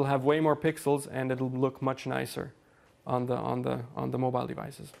 but it'll have way more pixels and it'll look much nicer on the mobile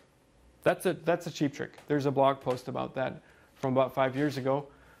devices. That's a cheap trick. There's a blog post about that from about 5 years ago,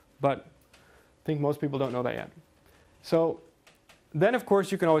 but I think most people don't know that yet. So then, of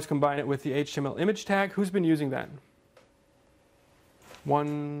course, you can always combine it with the HTML image tag. Who's been using that?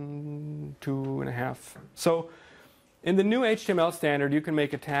 1, 2.5. So in the new HTML standard, you can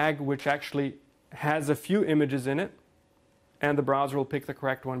make a tag which actually has a few images in it, and the browser will pick the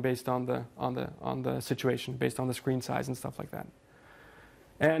correct one based on the situation, based on the screen size and stuff like that.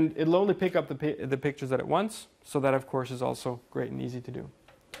 And it'll only pick up the pictures at once, so that of course is also great and easy to do.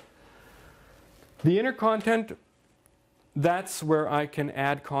 The inner content, that's where I can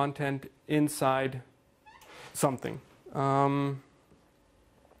add content inside something. I'll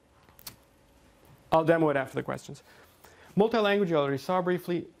demo it after the questions. Multi-language, you already saw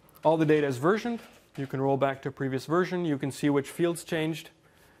briefly. All the data is versioned. You can roll back to a previous version. You can see which fields changed.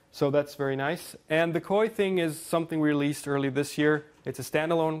 So that's very nice. And the Koi thing is something we released early this year. It's a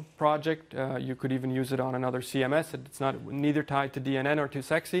standalone project. You could even use it on another CMS. It's not neither tied to DNN or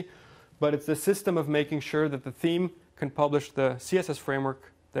TooSexy, but it's a system of making sure that the theme can publish the CSS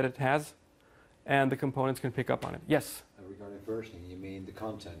framework that it has, and the components can pick up on it. Yes? Regarding versioning, you mean the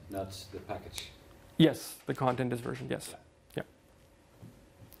content, not the package? Yes, the content is versioned, yes. Yeah.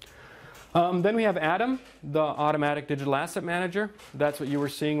 Then we have Atom, the automatic digital asset manager. That's what you were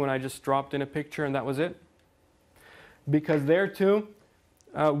seeing when I just dropped in a picture and that was it. Because there too,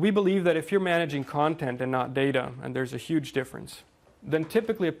 we believe that if you're managing content and not data, and there's a huge difference, then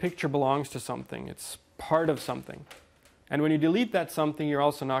typically a picture belongs to something. It's part of something. And when you delete that something, you're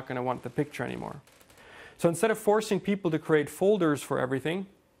also not going to want the picture anymore. So instead of forcing people to create folders for everything,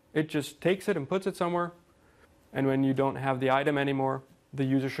 it just takes it and puts it somewhere. And when you don't have the item anymore, the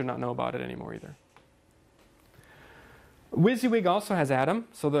user should not know about it anymore either. wysiwyg also has Atom.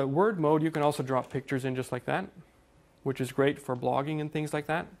 So the word mode, you can also drop pictures in just like that, which is great for blogging and things like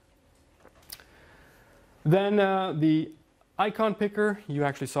that. Then the icon picker, you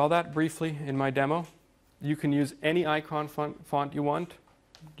actually saw that briefly in my demo. You can use any icon font you want.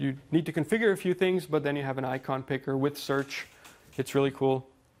 You need to configure a few things, but then you have an icon picker with search. It's really cool.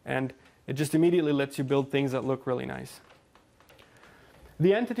 And it just immediately lets you build things that look really nice.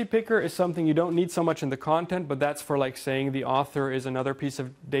 The entity picker is something you don't need so much in the content, but that's for like saying the author is another piece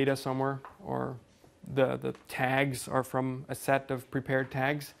of data somewhere, or the tags are from a set of prepared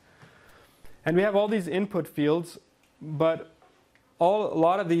tags. And we have all these input fields, but a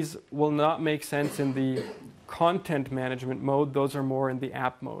lot of these will not make sense in the content management mode. Those are more in the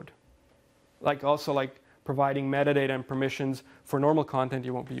app mode. Like also like providing metadata and permissions for normal content,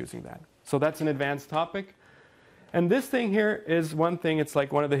 you won't be using that. So that's an advanced topic. And this thing here is one thing, it's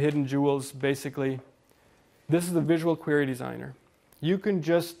like one of the hidden jewels, basically. This is the visual query designer. You can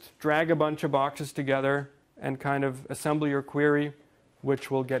just drag a bunch of boxes together and kind of assemble your query,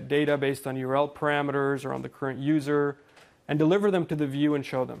 which will get data based on URL parameters or on the current user, and deliver them to the view and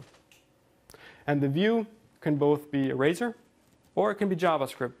show them. And the view can both be a Razor or it can be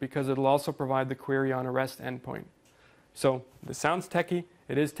JavaScript, because it'll also provide the query on a REST endpoint. So this sounds techie,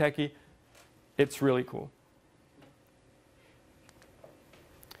 it is techie, it's really cool.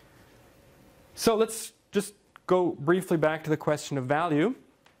 So let's just go briefly back to the question of value,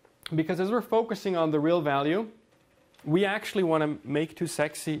 because as we're focusing on the real value, we actually want to make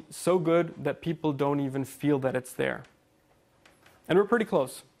 2Sexy so good that people don't even feel that it's there. And we're pretty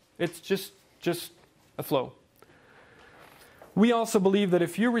close. It's just a flow. We also believe that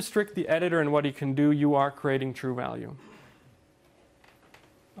if you restrict the editor and what he can do, you are creating true value.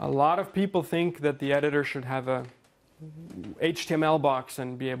 A lot of people think that the editor should have a HTML box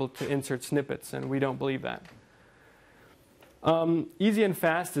and be able to insert snippets, and we don't believe that. Easy and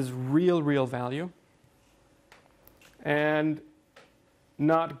fast is real value. And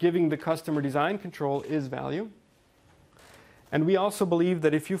not giving the customer design control is value. And we also believe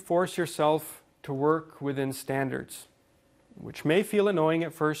that if you force yourself to work within standards, which may feel annoying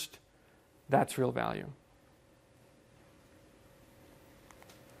at first, that's real value.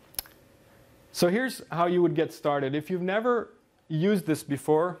 So here's how you would get started. If you've never used this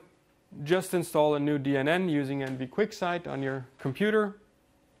before, just install a new DNN using NV QuickSight on your computer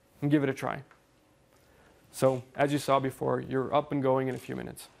and give it a try. So as you saw before, you're up and going in a few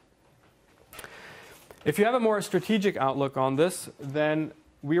minutes. If you have a more strategic outlook on this, then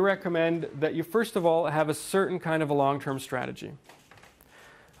we recommend that you first of all have a certain kind of a long-term strategy.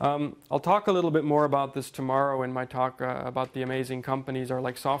 I'll talk a little bit more about this tomorrow in my talk about the amazing companies or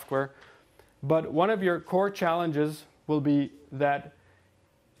like software. But one of your core challenges will be that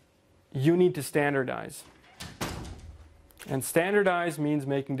you need to standardize. And standardize means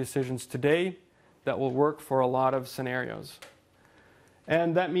making decisions today that will work for a lot of scenarios.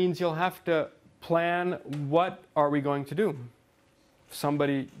 And that means you'll have to plan, what are we going to do? If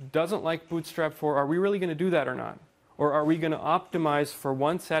somebody doesn't like Bootstrap 4, are we really going to do that or not? Or are we going to optimize for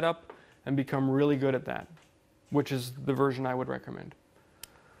one setup and become really good at that? Which is the version I would recommend.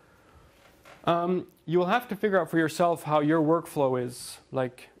 You will have to figure out for yourself how your workflow is.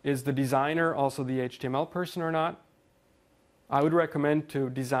 Like, is the designer also the HTML person or not? I would recommend to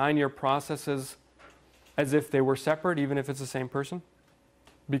design your processes as if they were separate, even if it's the same person,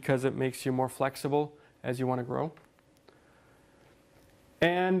 because it makes you more flexible as you want to grow.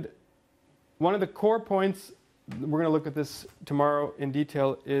 And one of the core points, we're going to look at this tomorrow in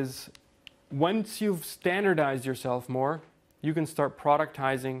detail, is once you've standardized yourself more, you can start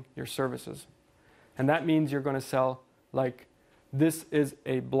productizing your services. And that means you're going to sell, like, this is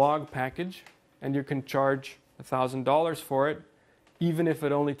a blog package, and you can charge $1,000 for it, even if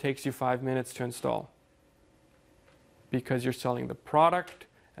it only takes you 5 minutes to install. Because you're selling the product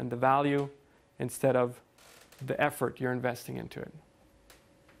and the value instead of the effort you're investing into it.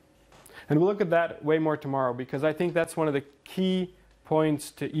 And we'll look at that way more tomorrow, because I think that's one of the key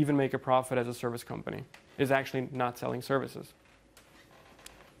points to even make a profit as a service company, is actually not selling services.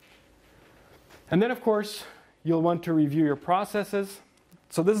 And then, of course, you'll want to review your processes.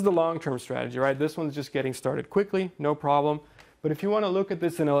 So this is the long-term strategy, right? This one's just getting started quickly, no problem. But if you want to look at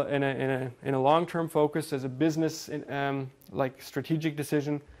this in a long-term focus as a business, like strategic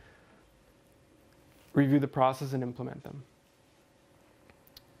decision, review the process and implement them.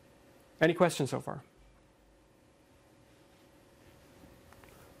 Any questions so far?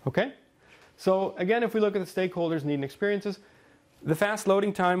 Okay. So again, if we look at the stakeholders' need and experiences, the fast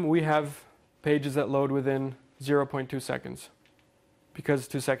loading time, we have pages that load within 0.2 seconds because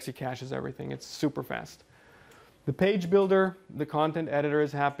 2Sexy caches everything. It's super fast. The page builder, the content editor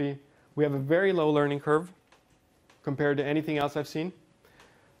is happy. We have a very low learning curve compared to anything else I've seen.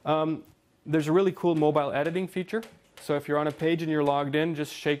 There's a really cool mobile editing feature. So if you're on a page and you're logged in,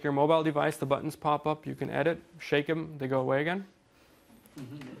 just shake your mobile device, the buttons pop up, you can edit, shake them, they go away again.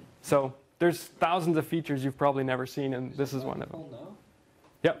 So there's thousands of features you've probably never seen, and this is one of them. Now?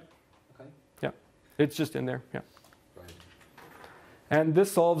 Yep. Okay. Yep. It's just in there, yeah. Right. And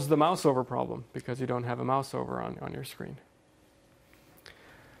this solves the mouse over problem because you don't have a mouse over on your screen.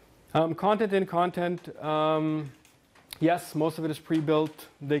 Content in content, yes, most of it is pre-built.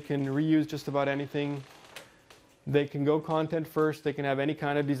 They can reuse just about anything. They can go content first. They can have any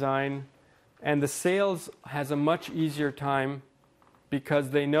kind of design. And the sales has a much easier time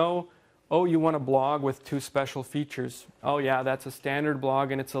because they know, oh, you want a blog with 2 special features. Oh yeah, that's a standard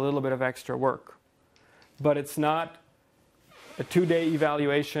blog and it's a little bit of extra work. But it's not a 2-day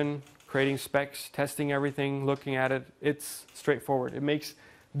evaluation, creating specs, testing everything, looking at it. It's straightforward. It makes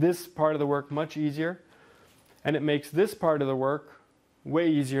this part of the work much easier, and it makes this part of the work way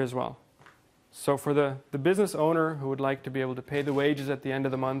easier as well. So for the business owner who would like to be able to pay the wages at the end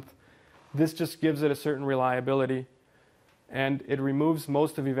of the month, this just gives it a certain reliability, and it removes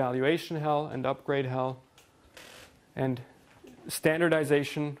most of evaluation hell and upgrade hell. And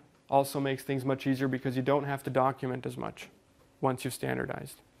standardization also makes things much easier because you don't have to document as much once you've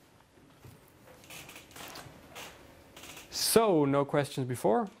standardized. So, no questions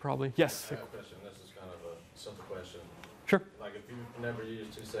before? Probably. Yes? I have a question. This is kind of a simple question. Sure. Like if you've never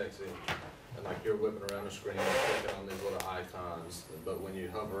used tinyMCE, and like you're whipping around the screen and clicking on these little icons, but when you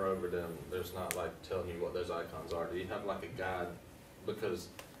hover over them, there's not like telling you what those icons are. Do you have like a guide? Because,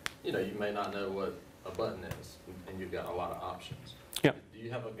 you know, you may not know what a button is, and you've got a lot of options. Yeah. Do you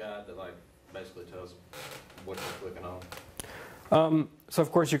have a guide that like basically tells what you're clicking on? So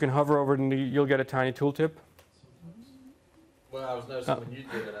of course you can hover over it and you'll get a tiny tooltip. Well, I was noticing when you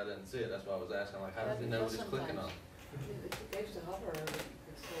did it, I didn't see it. That's why I was asking, like, how does he know what he's clicking on?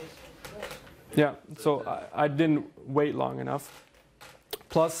 Yeah, so I didn't wait long enough.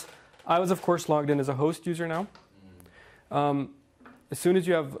 Plus, I was of course logged in as a host user now. As soon as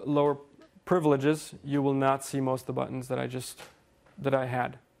you have lower privileges, you will not see most of the buttons that I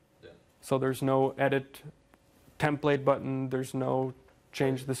had. Yeah. So there's no edit template button, there's no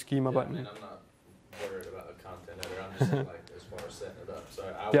change the schema button. I mean, I'm not worried about the content editor. I'm just saying, like, as far as setting it up. So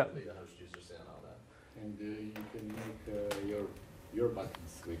I would Yeah. be a host user seeing all that. And you can make your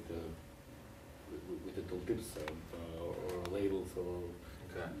buttons with the tooltips or labels, or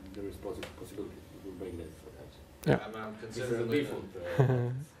Okay. there is possibility to bring that for that. Yeah. I'm This is a considering leaving,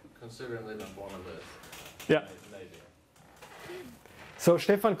 default. considering leaving form of this. Yeah. Maybe. So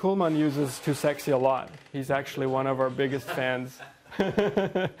Stefan Kuhlmann uses tinyMCE a lot. He's actually one of our biggest fans.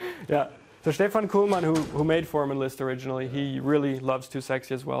 Yeah. So Stefan Kuhlmann, who made Form and List originally, he really loves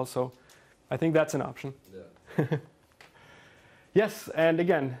tinyMCE as well. So I think that's an option. Yeah. Yes, and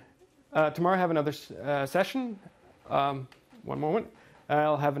again, tomorrow I have another session. One moment.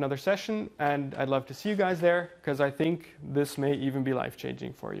 I'll have another session, and I'd love to see you guys there, because I think this may even be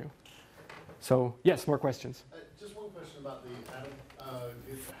life-changing for you. So, yes, more questions. Just one question about the Atom.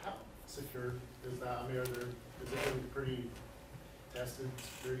 How secure is that? I mean, is it going to be pretty tested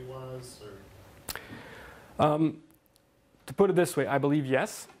security-wise, or? To put it this way, I believe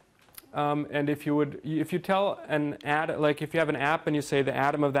yes. And if you tell an ad, like if you have an app and you say the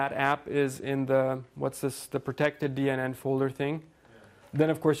atom of that app is in the, the protected DNN folder thing, then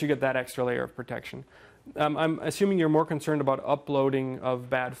of course you get that extra layer of protection. I'm assuming you're more concerned about uploading of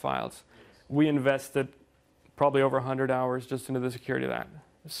bad files. We invested probably over 100 hours just into the security of that.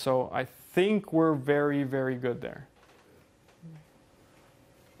 So I think we're very, very good there.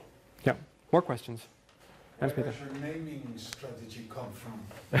 Yeah, more questions? Where does your naming strategy come from?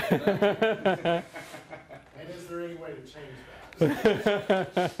 And is there any way to change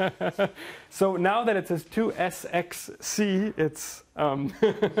that? So now that it says 2SXC, it's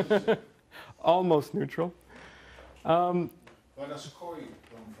almost neutral. Where does koi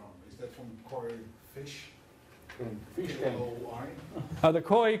come from? Is that from koi fish? Fish K-O-I? The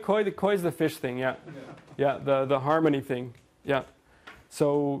koi is the fish thing, yeah. Yeah, the harmony thing, yeah.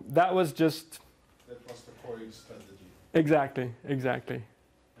 So that was just... That was the koi strategy. Exactly. And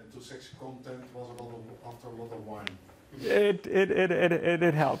tinyMCE content was after a lot of wine.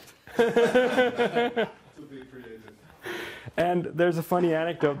 It helped. To be creative. And there's a funny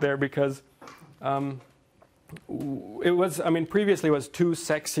anecdote there because it was, I mean, previously it was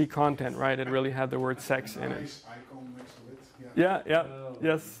tinyMCE content, right? It really had the word sex in it. Nice icon next to it. Yeah,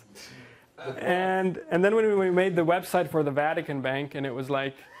 yes. And then when we made the website for the Vatican Bank, and it was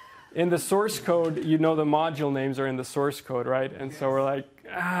like, in the source code, you know the module names are in the source code, right? And so we're like,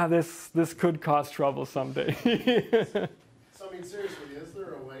 this could cause trouble someday. So, I mean, seriously, is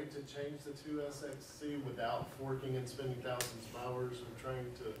there a way to change the 2SXC without forking and spending thousands of hours and trying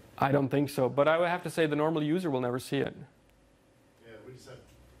to? I don't think so, but I would have to say the normal user will never see it. Yeah, we just have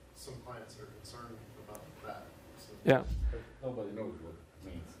some clients that are concerned about that. So. Yeah. But nobody knows what it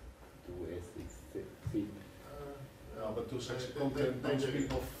means to SXC. No, but 2.6 They content, those do.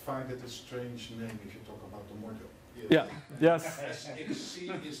 people find it a strange name if you talk about the module. Yeah. Yes.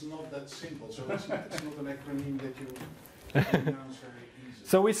 SXC is not that simple, so it's not an acronym that you pronounce very easily.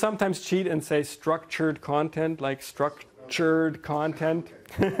 So we sometimes cheat and say structured content, like structured content.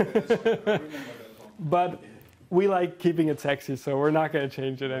 Okay, that's fine. I remember that one. But we like keeping it sexy, so we're not going to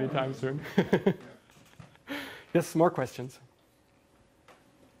change it anytime soon. Yes, more questions?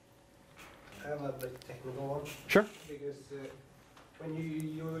 I have a bit technical one. Sure. Because when you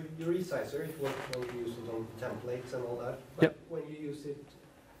use your resizer, it works when you use it on templates and all that. But Yep. when you use it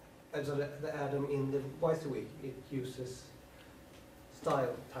as the add-on in the wysiwyg, it uses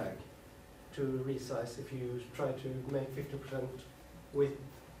style tag to resize if you try to make 50% width.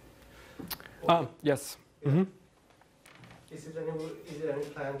 Yes. Yeah. Mhm. Is there any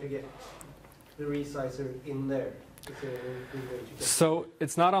plan to get the resizer in there? Is there any good way to get So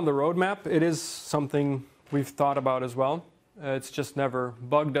it's not on the roadmap. It is something we've thought about as well. It's just never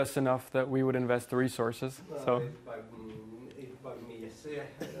bugged us enough that we would invest the resources. Well, So it bugged me yesterday,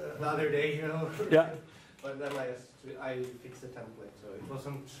 the other day, you know. yeah, But then I fixed the template, so it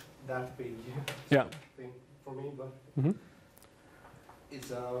wasn't that big yeah. thing for me. But Mhm.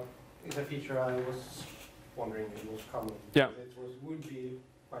 it's a feature I was wondering if it was coming. Yeah. It would be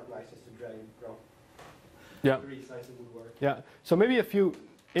quite nice just to drag and drop. Yeah. The resizer would work. Yeah, so maybe a few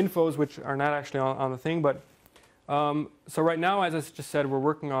infos which are not actually on the thing, but so right now, as I just said, we're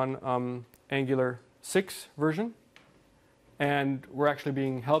working on Angular 6 version, and we're actually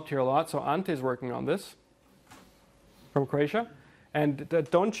being helped here a lot. So Ante is working on this from Croatia, and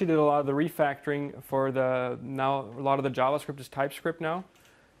Donchi did a lot of the refactoring for now a lot of the JavaScript is TypeScript now.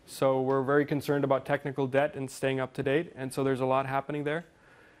 So we're very concerned about technical debt and staying up to date, and so there's a lot happening there.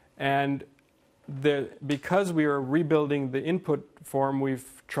 And because we are rebuilding the input form,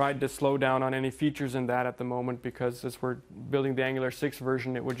 we've tried to slow down on any features in that at the moment, because as we're building the Angular 6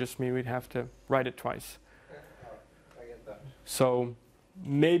 version, it would just mean we'd have to write it twice. I get that. So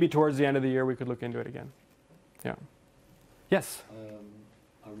maybe towards the end of the year we could look into it again. Yeah. Yes?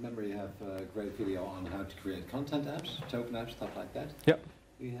 I remember you have a great video on how to create content apps, token apps, stuff like that. Yep.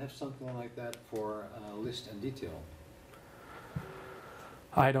 Do you have something like that for list and detail?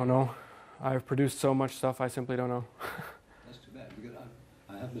 I don't know. I've produced so much stuff, I simply don't know. That's too bad, because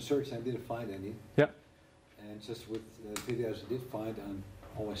I have been searching, I didn't find any. Yeah. And just with videos I did find,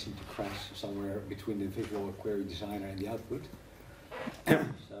 I always seem to crash somewhere between the visual query designer and the output.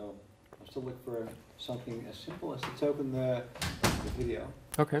 So I'm still looking for something as simple as to token the video.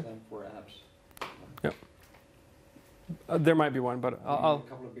 Okay. Than for apps. Yep. There might be one, but Maybe I'll a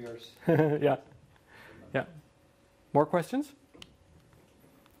couple of beers. yeah. Yeah. More questions?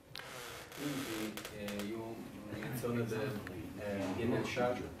 You mentioned the DNN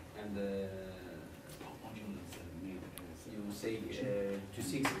charger, and you say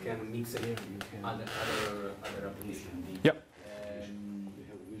 2.6 can mix it other applications. Yep.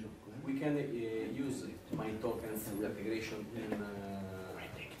 We can use my tokens integration in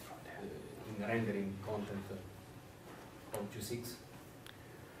rendering content of 2.6.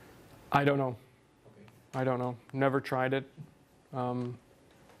 I don't know. Okay. I don't know. Never tried it. Don't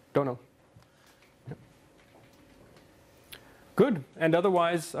know. Good. And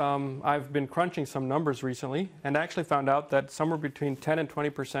otherwise, I've been crunching some numbers recently and actually found out that somewhere between 10 and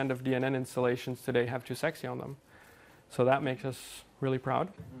 20% of DNN installations today have 2.6 on them. So that makes us really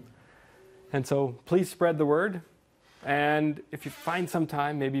proud. And so please spread the word. And if you find some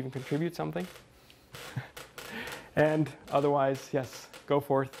time, maybe even contribute something. And otherwise, yes, go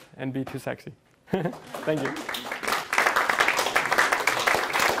forth and be 2.sexy. Thank you.